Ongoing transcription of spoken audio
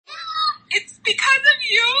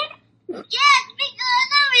you? Yes,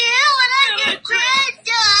 because of you, and I'm your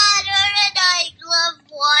granddaughter, and I love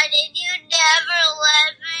wine, and you never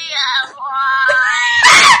let me have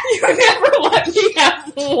wine. You never let me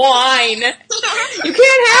have wine. You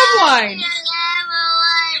can't have wine. You can't have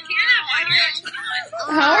wine. You're at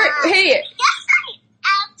 21. How are, hey, Yes,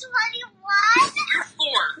 I'm 21. You're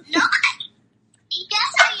 4. No,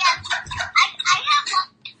 yes, I am. I have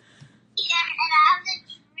one here, and I have the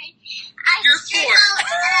drink. You're 4.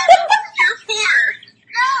 You're 4.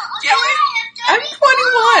 No, Yeah, okay, I'm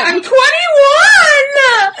 21. I'm 21!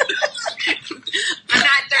 I'm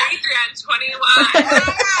not 33, I'm 21.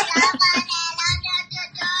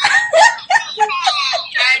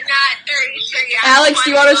 I'm not 33, I'm Alex, do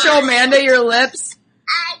you want to 21. show Amanda your lips?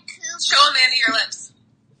 Show Amanda your lips.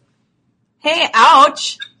 Hey,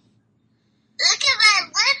 ouch. Look at my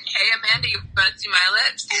lips. Hey, Amanda, you want to see my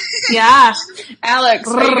lips? Yeah. Alex,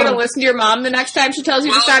 are you going to listen to your mom the next time she tells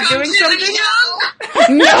you to stop Welcome doing to the something?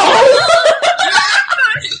 show. No! No,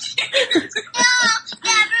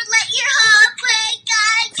 never let your heart break. I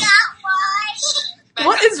got one.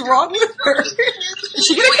 What is wrong with her? Did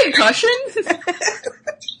she get a concussion?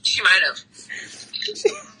 She might have.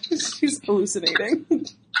 She's hallucinating.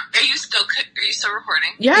 Are you still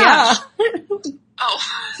recording? Yeah. Oh.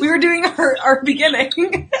 We were doing our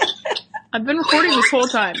beginning. I've been recording this whole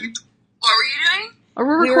time. What were you doing? Or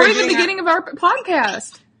we're We were recording the doing beginning of our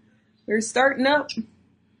podcast. We're starting up.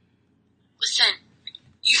 Listen,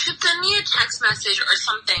 you should send me a text message or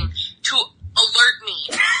something to alert me.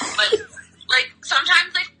 Like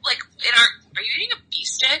sometimes, like in our. Are you eating a beef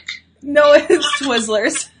stick? No, it's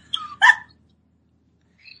Twizzlers.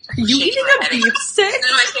 Are you Shaking eating my a head. beef stick? This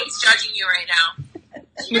is my face judging you right now.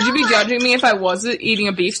 Would you be judging me if I wasn't eating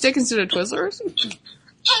a beef stick instead of Twizzlers? I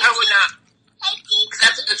would not. Because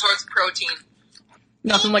that's a good source of protein.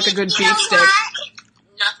 Nothing like a good You beef know stick. what?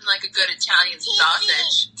 Nothing like a good Italian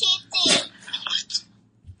sausage. Titi,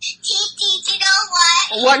 you know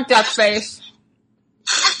what? What, duck face?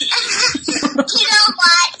 You know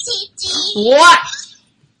what, Titi? What?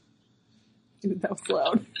 Dude, that was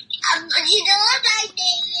loud. You know what my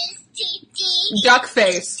name is, Titi? Duck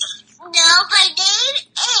face. No, my name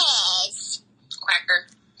is Quacker.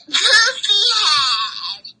 Goofy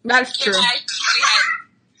Head. That's true. Okay.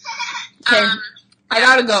 Okay, I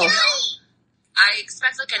gotta go. I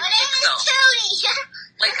expect like a nixel.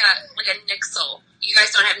 Like a nixel. You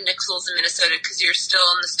guys don't have nixels in Minnesota because you're still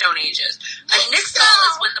in the Stone Ages. A nixel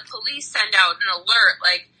is when the police send out an alert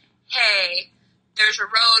like, hey, there's a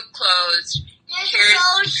road closed. Here's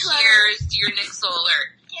your nixel alert.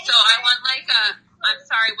 So I want like a, I'm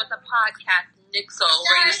sorry, what's a podcast nixel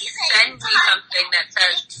where you send me something that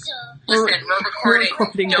says, listen, we're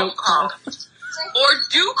recording, don't call. Or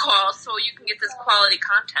do call so you can get this quality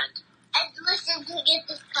content. And listen to get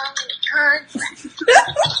this quality content.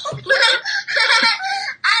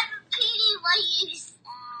 I'm repeating what you said.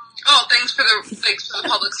 Oh, thanks for the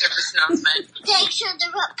public service announcement. Thanks for the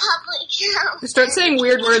public service. Start saying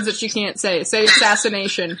weird words that you can't say. Say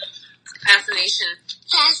assassination. Fascination.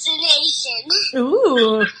 Fascination.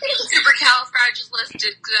 Ooh.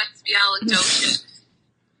 Supercalifragilisticexpialidocious.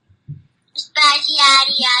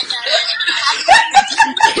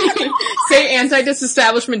 Say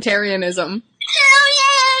anti-disestablishmentarianism.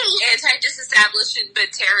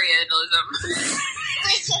 Anti-disestablishmentarianism.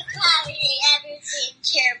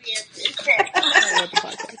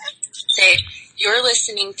 Say, you're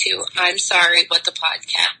listening to I'm Sorry, What the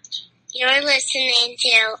Podcast. You're listening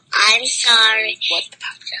to I'm Sorry, What the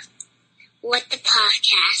Podcast. What the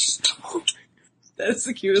Podcast. That's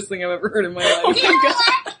the cutest thing I've ever heard in my life. You know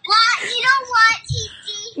what? You know what,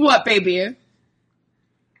 Titi? What, baby? Dear?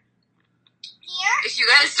 If you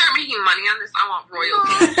guys start making money on this, I want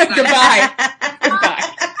royalties. Goodbye. Goodbye.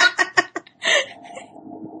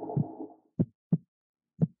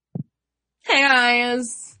 Hey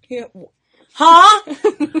guys. Yeah. Huh?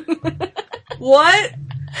 What?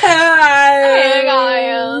 Hey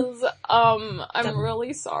guys. I'm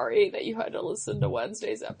really sorry that you had to listen to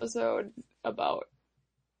Wednesday's episode about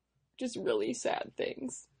just really sad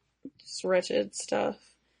things. Just wretched stuff.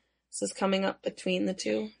 This is coming up between the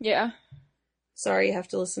two. Yeah. Sorry, you have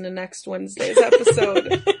to listen to next Wednesday's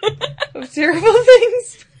episode of terrible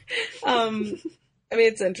things. I mean,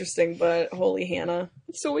 it's interesting, but holy Hannah.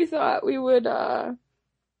 So we thought we would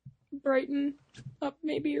brighten up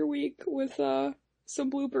maybe your week with some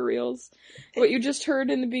blooper reels. What you just heard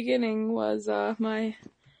in the beginning was my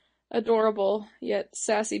adorable yet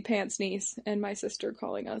sassy pants niece and my sister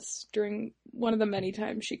calling us during one of the many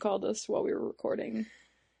times she called us while we were recording.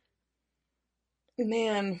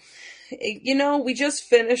 Man, we just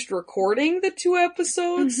finished recording the 2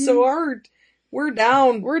 episodes, so we're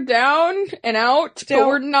down. We're down and out, but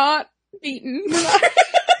we're not beaten.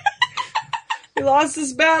 We lost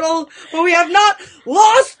this battle, but we have not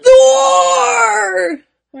lost the war!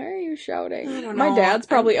 Why are you shouting? I don't My know. dad's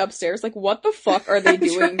probably upstairs. Like, what the fuck are they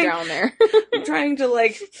doing down there? I'm trying to,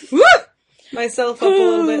 myself up a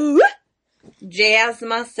little bit. Jazz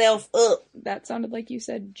myself up. That sounded like you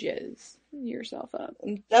said jizz yourself up.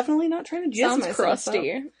 I'm definitely not trying to jizz Sounds myself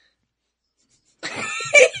crusty. up.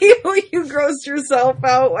 You grossed yourself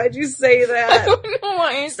out. Why'd you say I that? don't know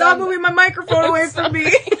why I Stop said moving my microphone away from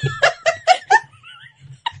me.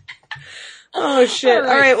 Oh shit.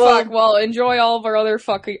 Alright, well, enjoy all of our other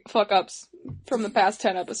fuck ups from the past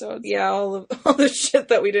 10 episodes. yeah, all the shit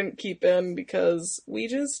that we didn't keep in because we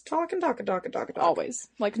just talk and talk. Always.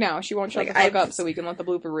 Like now, she won't shut Like, the fuck up so we can let the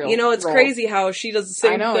blooper reel It's roll. crazy how she does the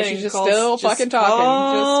same I know, thing. she's just still fucking talking.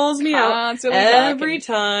 Calls Just me out constantly every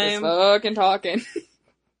talking. time. Just fucking talking.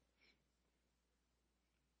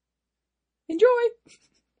 Enjoy.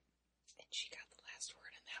 And she got the last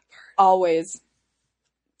word in that part. Always.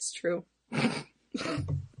 It's true.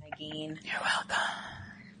 Gain. You're welcome.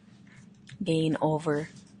 Gain over.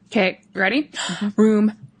 Okay, ready?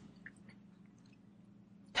 Room.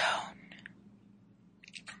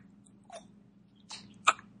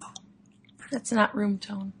 That's not room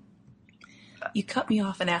tone. You cut me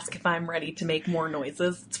off and ask if I'm ready to make more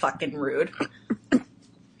noises. It's fucking rude.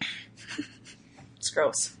 It's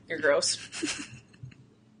gross. You're gross.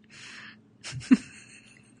 You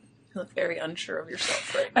look very unsure of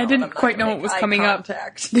yourself right now. I didn't and I'm not quite gonna know make what was eye coming up.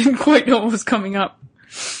 contact. Didn't quite know what was coming up.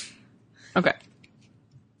 Okay.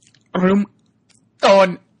 Room.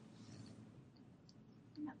 On.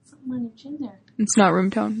 Got something on your chin there. It's not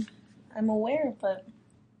room tone. I'm aware, but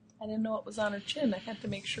I didn't know it was on her chin. I had to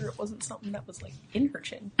make sure it wasn't something that was, like, in her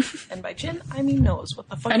chin. And by chin, I mean nose. What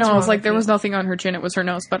the fuck I is know, I wrong was like, with there me? was nothing on her chin, it was her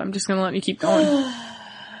nose, but I'm just gonna let you keep going. I'm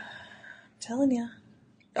telling ya.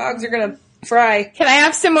 Dogs are gonna fry. Can I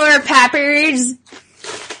have some more peppers?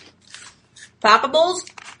 Poppables?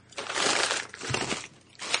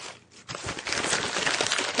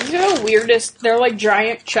 These are the weirdest. They're like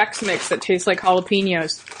giant Chex Mix that taste like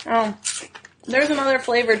jalapenos. Oh. There's another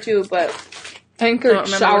flavor, too, but I think I they're don't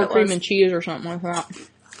remember sour what it cream was. and cheese or something like that.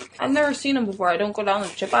 I've never seen them before. I don't go down the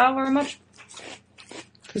chip aisle very much.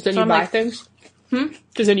 Because then So you I'm buy like- things? Hmm?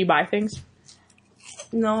 Because then you buy things?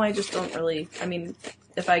 No, I just don't really. I mean,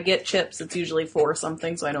 if I get chips, it's usually for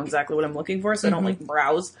something, so I know exactly what I'm looking for, so I don't, like,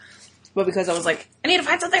 browse. But because I was like, I need to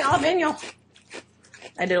find something jalapeno.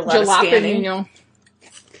 I did a lot of scanning. Jalapeno.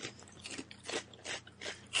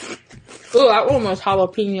 Ooh, that one was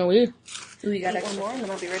jalapeno-y. Ooh, you got one more, and then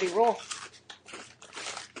I'll be ready to roll.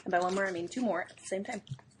 And by one more, I mean 2 more at the same time.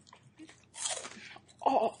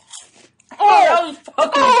 Oh. Oh,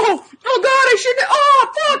 fucking... Oh! Oh god, I shouldn't.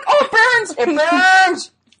 Oh, fuck! Oh, it burns! It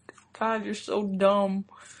burns! God, you're so dumb.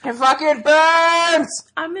 It fucking burns!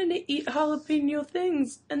 I'm gonna eat jalapeno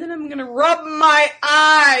things, and then I'm gonna rub my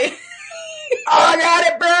eye. Oh god,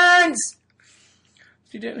 it burns!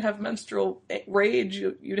 If you didn't have menstrual rage,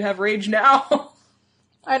 you'd have rage now.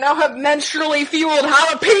 I now have menstrually fueled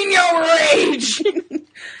jalapeno rage!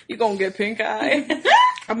 You gonna get pink eye.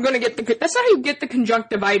 I'm gonna get the. That's how you get the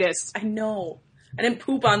conjunctivitis. I know. I didn't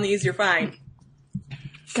poop on these, you're fine.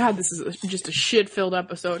 God, this is just a shit-filled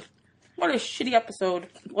episode. What a shitty episode.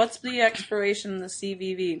 What's the expiration of the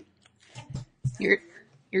CVV?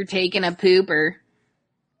 You're taking a pooper.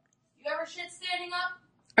 You ever shit standing up?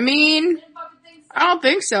 I mean, Didn't fucking think so. I don't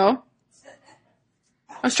think so.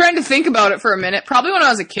 I was trying to think about it for a minute. Probably when I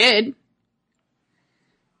was a kid.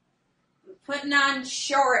 Putting on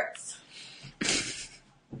shorts.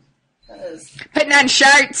 Putting on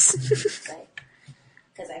shirts.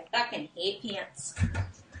 Because I fucking hate pants.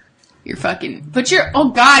 You're fucking. Oh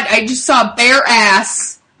god, I just saw bare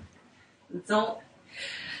ass. Don't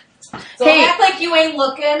Hey. act like you ain't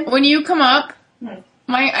looking. When you come up,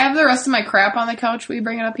 I have the rest of my crap on the couch. Will you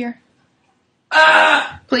bring it up here?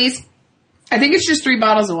 Please. I think it's just 3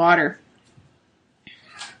 bottles of water.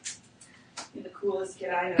 You're the coolest kid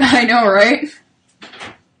I know. I know, right?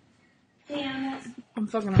 Damn it. I'm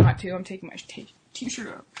fucking hot too. I'm taking my t-shirt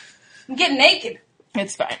off. I'm getting naked.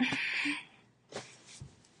 It's fine.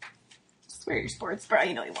 Just wear your sports bra.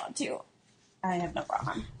 You know you want to. I have no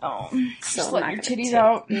problem. Oh, So just I'm let not your gonna titties take-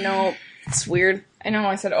 out. No, it's weird. I know.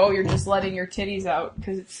 I said, "Oh, you're just letting your titties out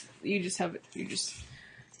because you just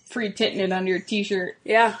free titting it under your t-shirt."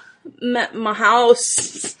 Yeah, met my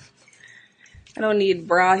house. I don't need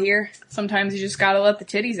bra here. Sometimes you just gotta let the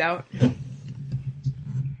titties out.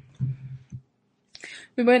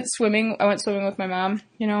 we went swimming. I went swimming with my mom.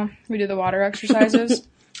 You know, we did the water exercises.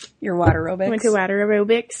 Your water aerobics. Went to water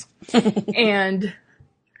aerobics. And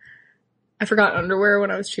I forgot underwear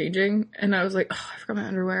when I was changing. And I was like, oh, I forgot my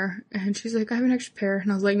underwear. And she's like, I have an extra pair.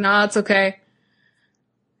 And I was like, nah, it's okay.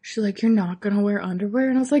 She's like, you're not gonna wear underwear?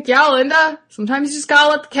 And I was like, yeah, Linda. Sometimes you just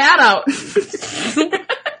gotta let the cat out.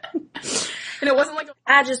 And it wasn't like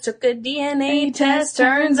I just took a DNA test,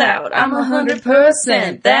 turns out I'm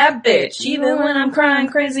 100% that bitch. Even when I'm crying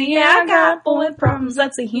crazy, yeah, I got boy problems,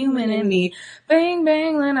 that's a human in me. Bang,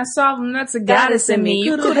 bang, when I solve them, that's a goddess in me.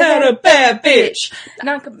 You could have had a bad bitch.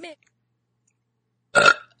 Not commit.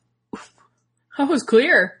 that was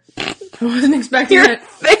clear. I wasn't expecting it.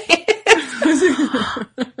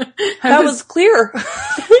 That was clear.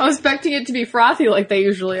 I was expecting it to be frothy like they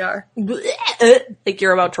usually are. Like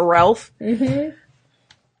you're about to Ralph. Mm-hmm.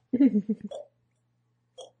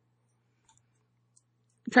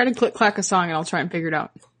 Try to clack a song and I'll try and figure it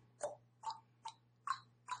out.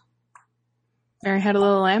 Mary Had a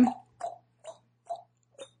Little Lamb?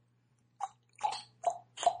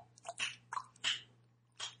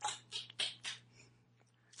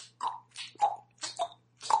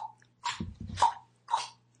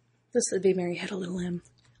 This would be Mary Had a Little Lamb.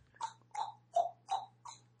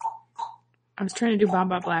 I was trying to do Bob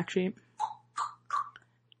Bob Black Sheep.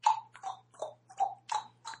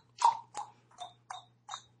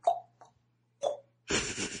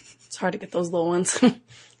 It's hard to get those little ones.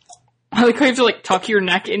 I like how you have to like tuck your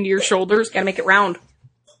neck into your shoulders. Gotta make it round.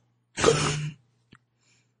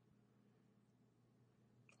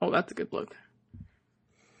 Oh, that's a good look.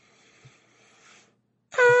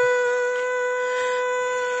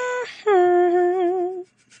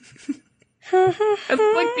 That's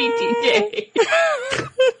like BTK.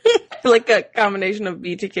 Like a combination of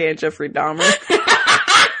BTK and Jeffrey Dahmer.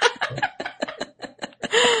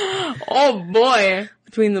 Oh boy.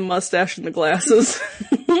 Between the mustache and the glasses.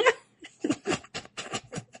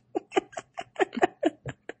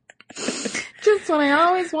 Just what I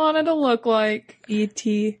always wanted to look like.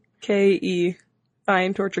 E-T-K-E.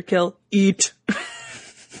 Find, torture, kill, eat.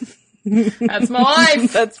 That's my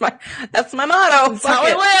life. That's my motto. That's how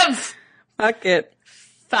I live. Fuck it.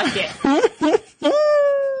 Fuck it.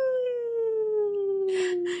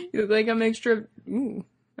 You look like a mixture of... Ooh,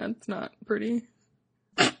 that's not pretty.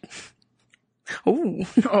 Ooh.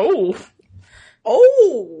 Oh.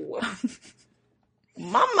 Oh.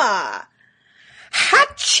 Mama.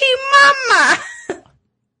 Hachi mama.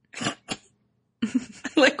 I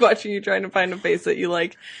like watching you trying to find a face that you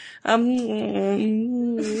like. Oh,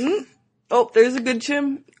 there's a good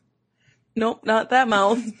chin. Nope, not that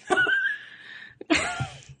mouth.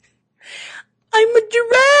 I'm a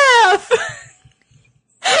giraffe.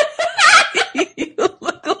 You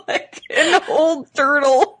look like an old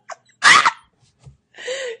turtle.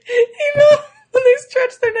 You know, when they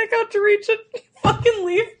stretch their neck out to reach a fucking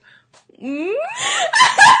leaf.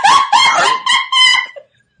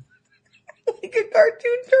 Like a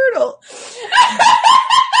cartoon turtle.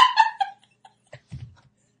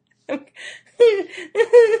 Okay. You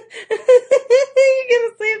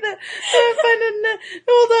gotta save that. I'm finding that.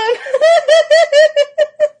 Hold on.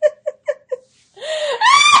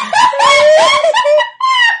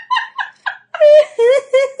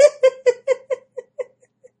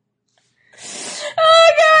 Oh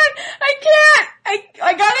god, I can't.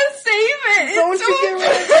 I gotta save it. Don't you get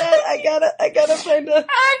rid of that. I gotta find a... Oh god,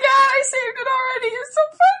 I saved it already. You're so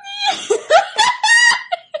funny.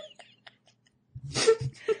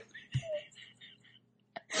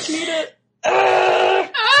 Need it. I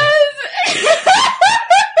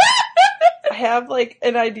have like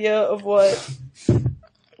an idea of what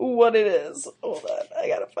it is. Hold on, I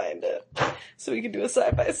gotta find it so we can do a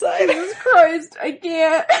side by side. Jesus Christ, I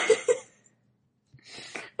can't.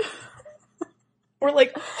 We're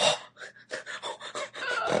like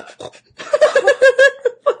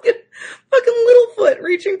fucking Littlefoot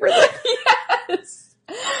reaching for the... Yes.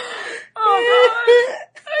 Oh god.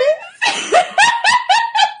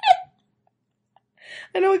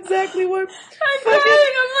 I know exactly what I'm crying. I'm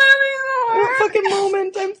laughing so hard. what fucking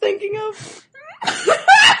moment I'm thinking of.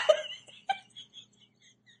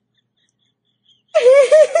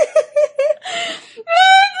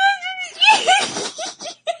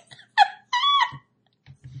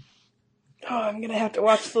 Oh, I'm gonna have to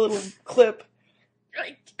watch the little clip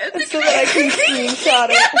so that I can screenshot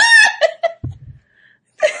it.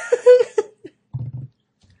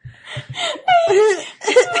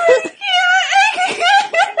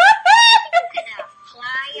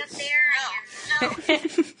 Fly up there.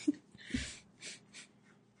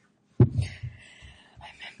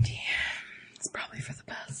 I'm empty. It's probably for the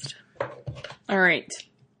best. All right.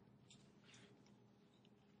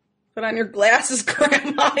 Put on your glasses,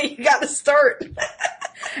 Grandma. You gotta start.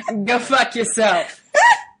 Go fuck yourself.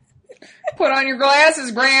 Put on your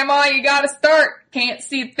glasses, Grandma. You gotta start. Can't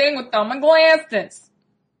see a thing without my glasses.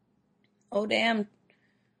 Oh, damn.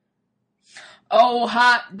 Oh,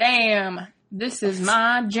 hot damn. This is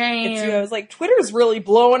my jam. It's you. I was like, Twitter's really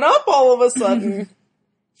blowing up all of a sudden.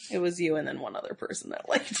 It was you and then one other person that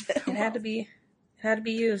liked it. It had to be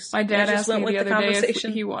used. My dad I asked me went the with other day if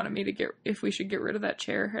he wanted me to if we should get rid of that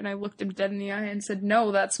chair, and I looked him dead in the eye and said,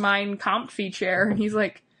 "No, that's mine, comfy chair." And he's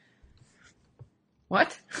like,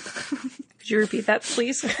 "What?" Could you repeat that,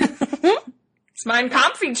 please? It's mine,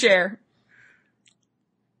 comfy chair.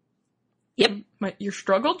 Yep. Your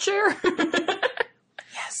struggle chair?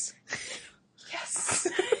 Yes. Yes.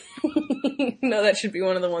 No, that should be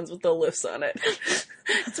one of the ones with the lifts on it.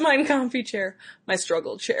 It's mine, comfy chair. My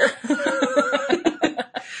struggle chair.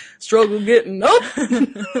 Struggle getting up.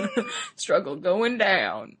 Struggle going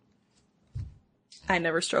down. I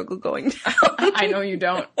never struggle going down. I know you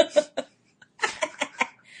don't.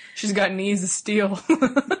 She's got knees of steel.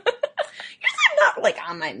 Not like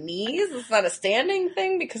on my knees. It's not a standing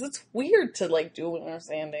thing because it's weird to like do when I'm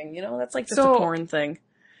standing. You know, that's like just a porn thing.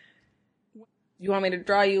 You want me to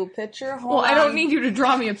draw you a picture? Hold on. I don't need you to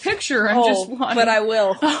draw me a picture. I just want. But I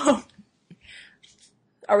will. Oh.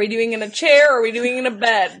 Are we doing in a chair or are we doing in a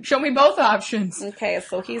bed? Show me both options. Okay,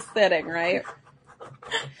 so he's sitting, right?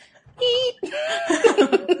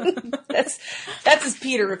 That's his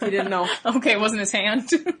Peter, if you didn't know. Okay, it wasn't his hand.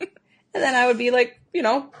 And then I would be like, you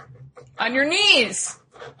know, on your knees.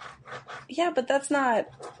 Yeah, but that's not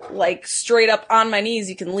like straight up on my knees.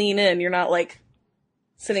 You can lean in. You're not like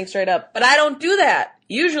sitting straight up. But I don't do that.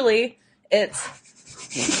 Usually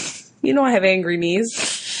it's, you know, I have angry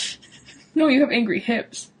knees. No, you have angry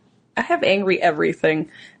hips. I have angry everything.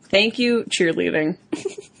 Thank you, cheerleading.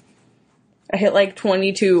 I hit like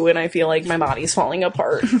 22 and I feel like my body's falling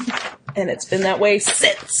apart. And it's been that way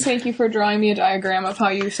since. Thank you for drawing me a diagram of how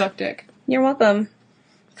you suck dick. You're welcome.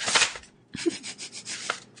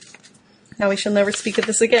 Now we shall never speak of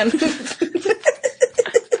this again.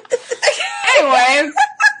 Anyways.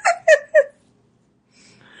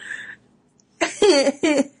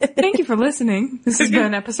 Thank you for listening. This has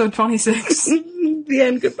been episode 26. The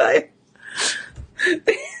end. Goodbye.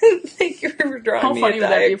 Thank you for drawing How me funny a would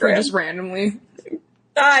that be if we diagram. just randomly...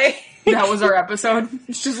 Die. That was our episode.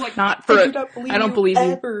 It's just like not for. I don't believe you.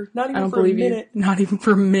 Ever. Not even I don't for believe a minute. you. Not even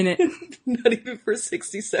for a minute. Not even for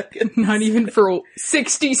 60 seconds. Not even for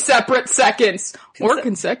 60 separate seconds or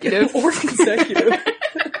consecutive. Or consecutive.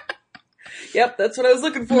 Yep, that's what I was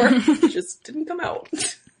looking for. Just didn't come out.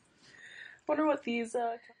 Wonder what these.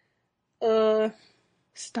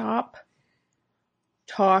 Stop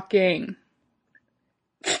talking.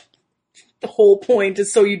 The whole point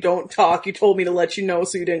is so you don't talk. You told me to let you know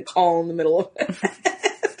so you didn't call in the middle of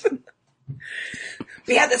it.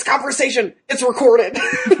 We had this conversation. It's recorded.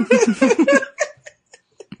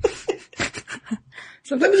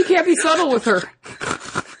 Sometimes you can't be subtle with her.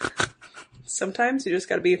 Sometimes you just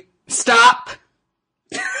gotta be... Stop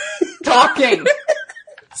talking.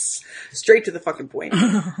 Straight to the fucking point.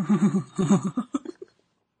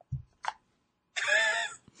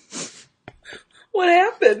 What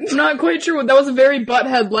happened? I'm not quite sure what that was. A very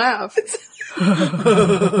butthead laugh.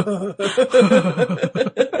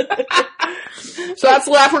 So that's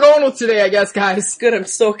the laugh we're going with today, I guess, guys. Good, I'm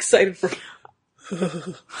so excited for...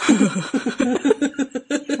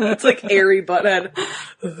 It's like airy butthead.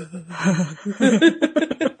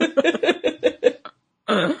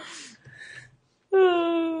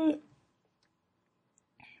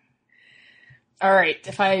 Alright,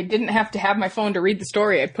 if I didn't have to have my phone to read the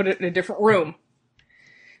story, I'd put it in a different room.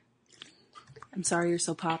 I'm sorry you're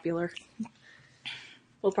so popular.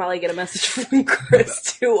 We'll probably get a message from Chris,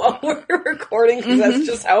 too, while we're recording, because that's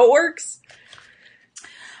just how it works.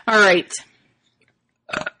 Alright.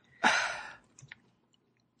 That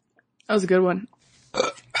was a good one.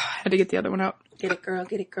 Had to get the other one out. Get it, girl.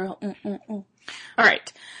 Get it, girl.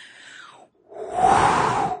 Alright.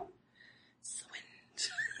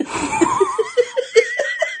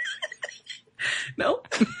 No?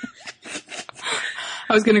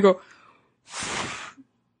 I was gonna go...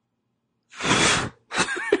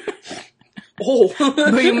 Oh.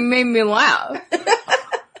 But you made me laugh.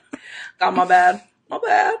 God, my bad. My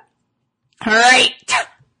bad. Alright.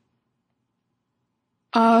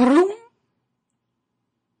 Arum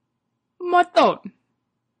maton.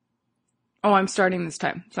 Oh, I'm starting this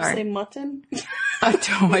time. Sorry. Say mutton?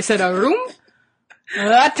 Aton. I said arum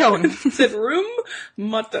maton. Said room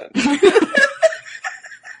mutton.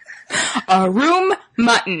 Arum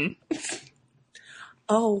mutton.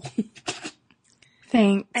 Oh,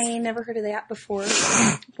 Thanks. I ain't never heard of that before.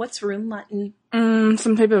 What's room mutton?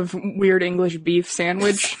 Some type of weird English beef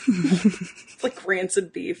sandwich. It's like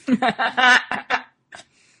rancid beef.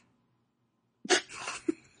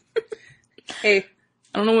 Hey,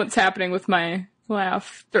 I don't know what's happening with my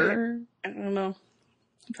laughter. I don't know.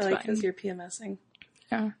 Probably because you're PMSing.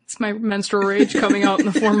 Yeah, it's my menstrual rage coming out in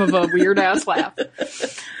the form of a weird ass laugh.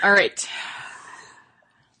 All right.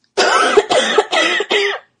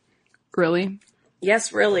 Really?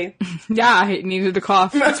 Yes, really. Yeah, I needed to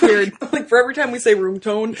cough. It's weird. Like, for every time we say room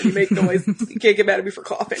tone, you make noise. You can't get mad at me for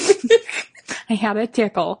coughing. I had a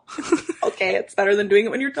tickle. Okay, it's better than doing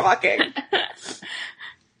it when you're talking.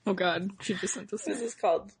 Oh god, she just sent this. What is this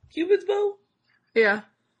called? Cupid's bow? Yeah.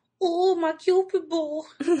 Oh, my Cupid bow.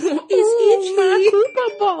 It's itchy. my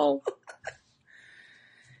Koopa ball.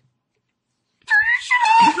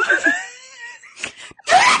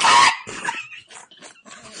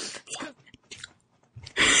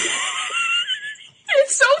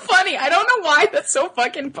 It's so funny. I don't know why that's so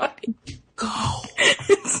fucking funny. Go.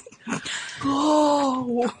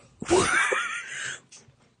 Go.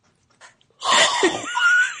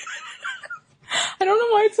 I don't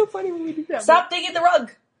know why it's so funny when we do that. Stop digging the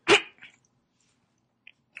rug.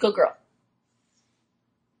 Good girl.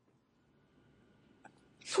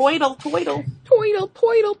 Twiddle, twiddle. Toidle,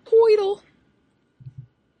 toidle, toidle.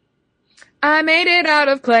 I made it out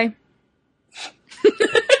of clay.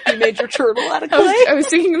 You made your turtle out of clay? I was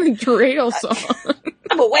singing the dreidel song.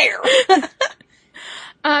 I'm aware.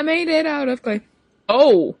 I made it out of clay.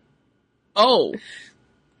 Oh. Oh.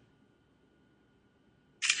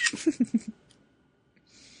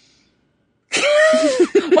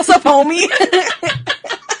 What's up, homie?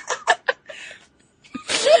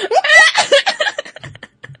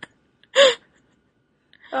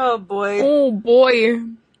 Oh, boy. Oh boy.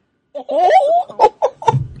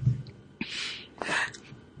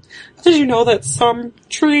 Did you know that some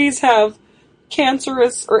trees have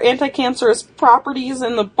cancerous or anti-cancerous properties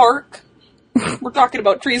in the bark? We're talking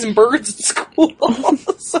about trees and birds at school.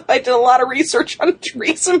 So I did a lot of research on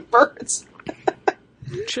trees and birds.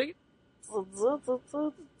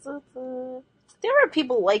 There are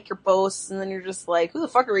people like your posts, and then you're just like, who the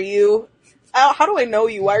fuck are you? How do I know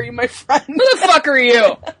you? Why are you my friend? Who the fuck are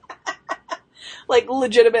you? Like,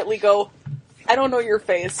 legitimately go, I don't know your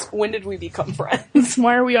face. When did we become friends?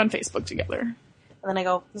 Why are we on Facebook together? And then I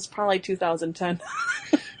go, this is probably 2010.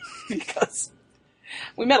 Because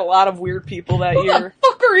we met a lot of weird people that Who year. the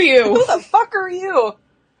fuck are you? Who the fuck are you?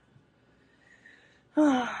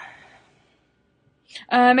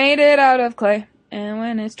 I made it out of clay, and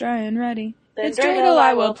when it's dry and ready, Then it's dreidel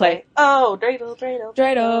I will play. Oh, dreidel, dreidel.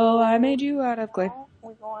 Dreidel, I made you out of clay.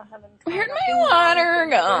 We go ahead and Where'd my water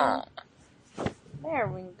go? There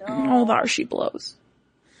we go. Oh, there she blows.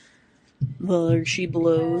 There she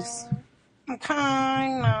blows. Okay,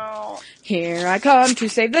 now. Here I come to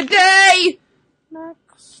save the day!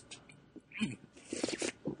 Next. I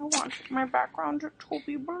want my background to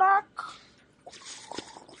be black.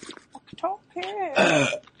 Okay.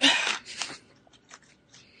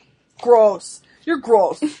 Gross. You're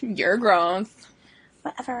gross. You're gross.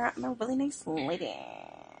 Whatever, I'm a really nice lady.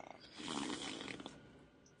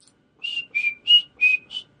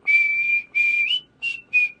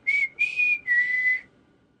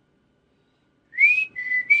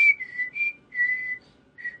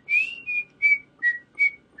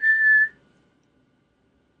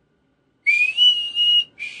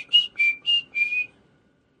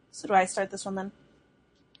 So do I start this one then?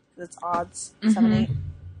 Because it's odds. 7, 8.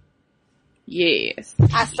 Yes.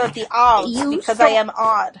 I start the odds because I am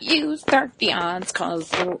odd. You start the odds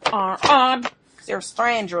cause you are odd. Because you're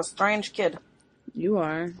strange. You're a strange kid. You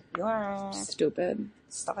are. You are. Stupid.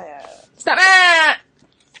 Stop it. Stop it!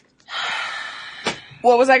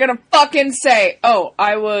 What was I gonna fucking say? Oh,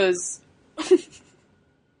 I was... I'm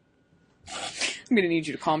gonna need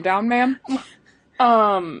you to calm down, ma'am.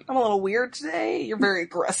 I'm a little weird today. You're very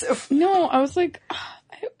aggressive. No, I was like...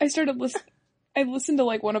 I started listening... I listened to,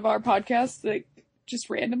 like, one of our podcasts, like, just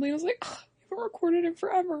randomly. I was like, I haven't recorded it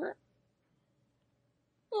forever.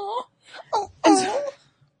 Oh. And so,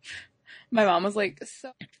 my mom was like,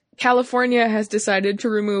 so... California has decided to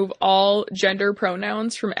remove all gender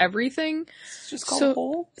pronouns from everything. It's just called a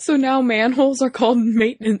hole? So now manholes are called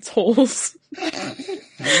maintenance holes.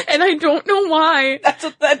 And I don't know why. That's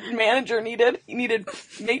what that manager needed. He needed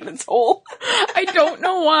maintenance hole. I don't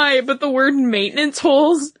know why, but the word maintenance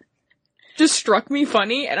holes just struck me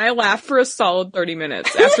funny, and I laughed for a solid 30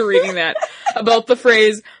 minutes after reading that about the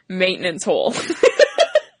phrase maintenance hole.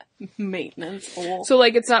 Maintenance hole. So,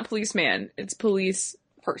 like, it's not policeman, it's police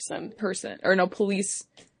person. Or no, police.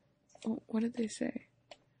 What did they say?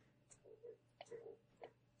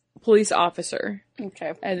 Police officer.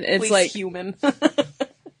 Okay. And it's Police like, human.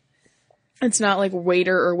 it's not like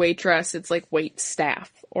waiter or waitress, it's like wait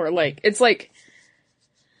staff. Or like, it's like,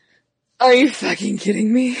 are you fucking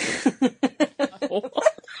kidding me?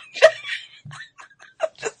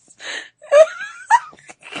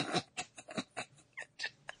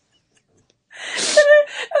 And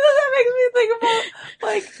then that makes me think about,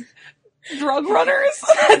 like, drug runners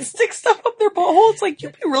that stick stuff up their butthole. It's like,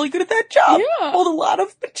 you'd be really good at that job. Yeah. Hold a lot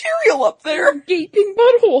of material up there. Gaping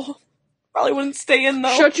butthole. Probably wouldn't stay in,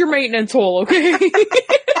 though. Shut your maintenance hole, okay?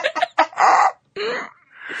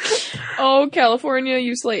 Oh, California,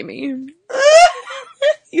 you slay me.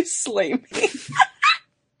 You slay me.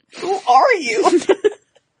 Who are you?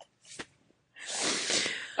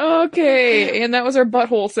 Okay, and that was our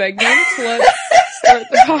butthole segment. Let's start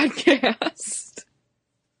the podcast.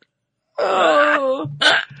 Oh.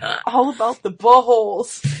 All about the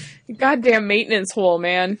buttholes. Goddamn maintenance hole,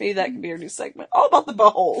 man. Maybe that could be our new segment. All about the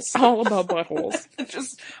buttholes. All about buttholes.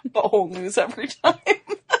 Just butthole news every time.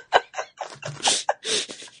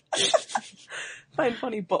 Find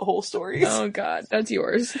funny butthole stories. Oh god, that's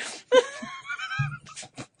yours.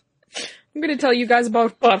 I'm gonna tell you guys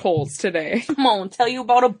about buttholes today. Come on, tell you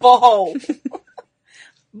about a butthole.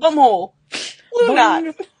 Bumhole.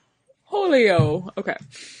 Lunat. Holio. Okay.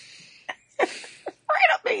 Right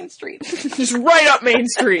up Main Street. Just right up Main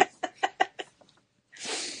Street.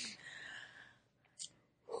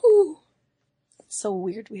 Whew. So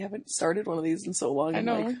weird we haven't started one of these in so long. I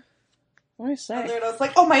know. Like, What do I say? and then I was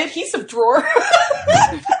like, oh, my adhesive drawer.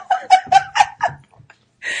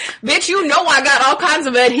 Bitch, you know I got all kinds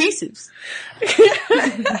of adhesives.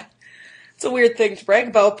 It's a weird thing to brag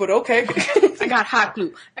about, but okay. I got hot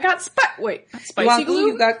glue. I got spicy You want glue.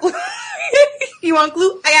 You got glue? You want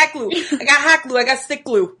glue? I got glue. I got hot glue. I got stick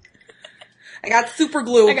glue. I got super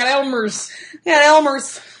glue. I got Elmer's. I got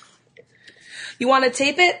Elmer's. You want to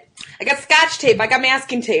tape it? I got scotch tape. I got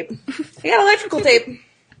masking tape. I got electrical tape.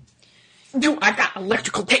 Dude, I got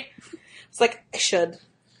electrical tape. It's like, I should.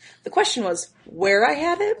 The question was, where I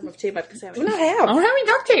had it? Of tape I do not I have. don't have any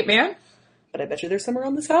duct tape, man. But I bet you there's some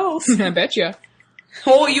around this house. I betcha.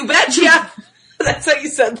 Oh, you betcha! That's how you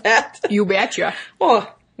said that. You betcha.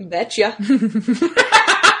 Oh, betcha.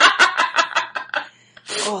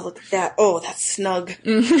 Oh, look at that. Oh, that's snug.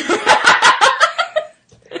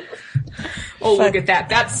 Oh, look at that.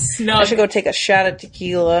 That's I snug. should go take a shot of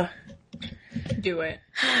tequila. Do it.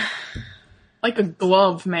 Like a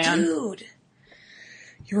glove, man. Dude.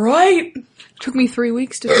 You're right. Took me 3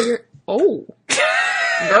 weeks to figure. Oh,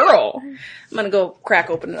 girl! I'm gonna go crack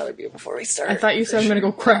open another beer before we start. I thought you said I'm gonna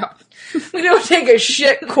go crap. We don't take a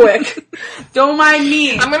shit quick. Don't mind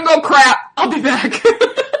me. I'm gonna go crap. I'll be back.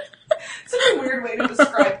 Such a weird way to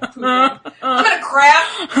describe pooping. I'm gonna crap.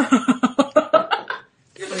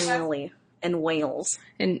 Whaley and whales.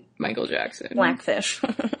 And Michael Jackson. Blackfish.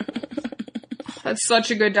 That's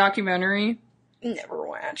such a good documentary. Never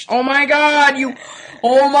watched. Oh my god, you've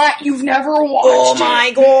never watched Oh my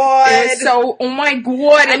god. It's so, oh my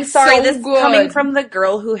god, I'm it's sorry, so this good. is coming from the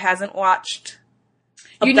girl who hasn't watched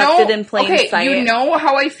You know, Abducted in Plain okay, Sight. you know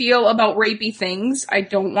how I feel about rapey things. I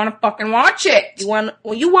don't want to fucking watch it. You want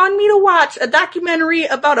me to watch a documentary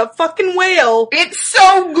about a fucking whale It's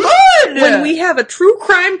so good! when we have a true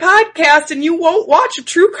crime podcast and you won't watch a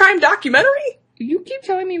true crime documentary? You keep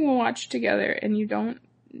telling me we'll watch it together and you don't.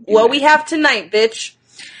 Well, we have tonight, bitch.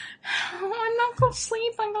 Oh, I'm not gonna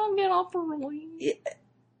sleep. I'm gonna get up early.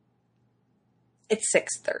 It's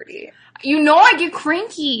 6:30. You know I get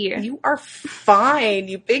cranky. You are fine,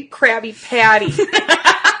 you big Krabby Patty.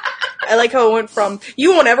 I like how it went from,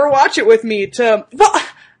 you won't ever watch it with me, to, well,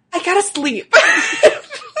 I gotta sleep.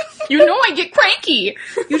 You know I get cranky.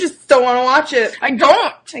 You just don't want to watch it. I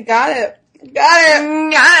don't. I got it.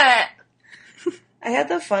 Got it. I had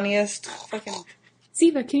the funniest fucking...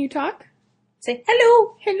 Ziva, can you talk? Say,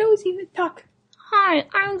 hello. Hello, Ziva, talk. Hi,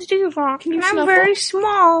 I'm Ziva. Can you I'm snuffle? very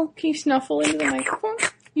small. Can you snuffle into the microphone?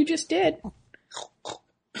 You just did.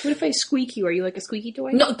 What if I squeak you? Are you like a squeaky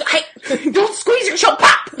toy? No, Don't squeeze it, she'll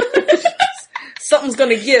pop! something's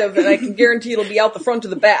gonna give, and I can guarantee it'll be out the front to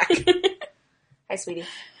the back. Hi, sweetie.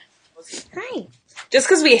 Hi. Just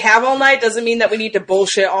because we have all night doesn't mean that we need to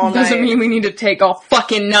bullshit all night. Doesn't mean we need to take all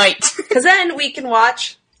fucking night. Because then we can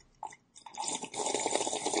watch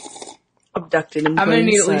Abducted in I'm gonna Plain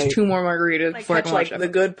need at Sight. least 2 more margaritas I before I catch can like watch the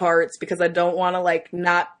it. good parts because I don't want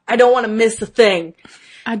to I don't want to miss a thing.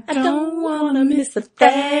 I don't want to miss a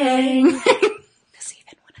thing. Because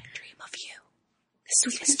even when I dream of you, the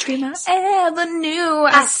Sweetest dream I ever knew.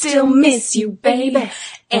 I still miss you, baby,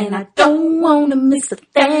 and I don't wanna miss a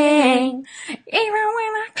thing. Even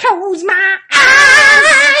when I close my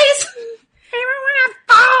eyes, even when I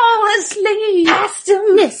fall asleep, I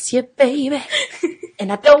still miss you, baby,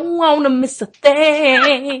 and I don't wanna miss a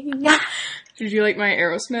thing. Did you like my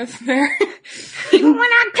Aerosmith there? Even when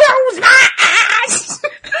I close my eyes.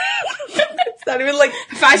 It's not even like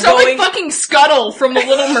If I sound like fucking Scuttle from The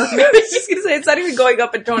Little Mermaid. I was just gonna say, it's not even going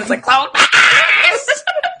up in tone. It's like, close my eyes.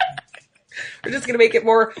 We're just gonna make it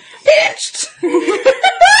more pitched.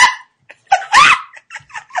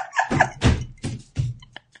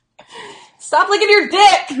 Stop licking your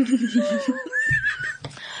dick.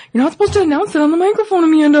 You're not supposed to announce it on the microphone,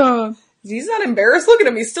 Amanda. He's not embarrassed. Look at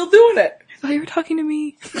him. He's still doing it. I thought you were talking to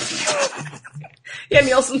me. Yeah,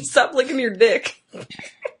 Nielsen, stop licking your dick.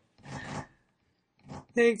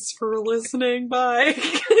 Thanks for listening. Bye.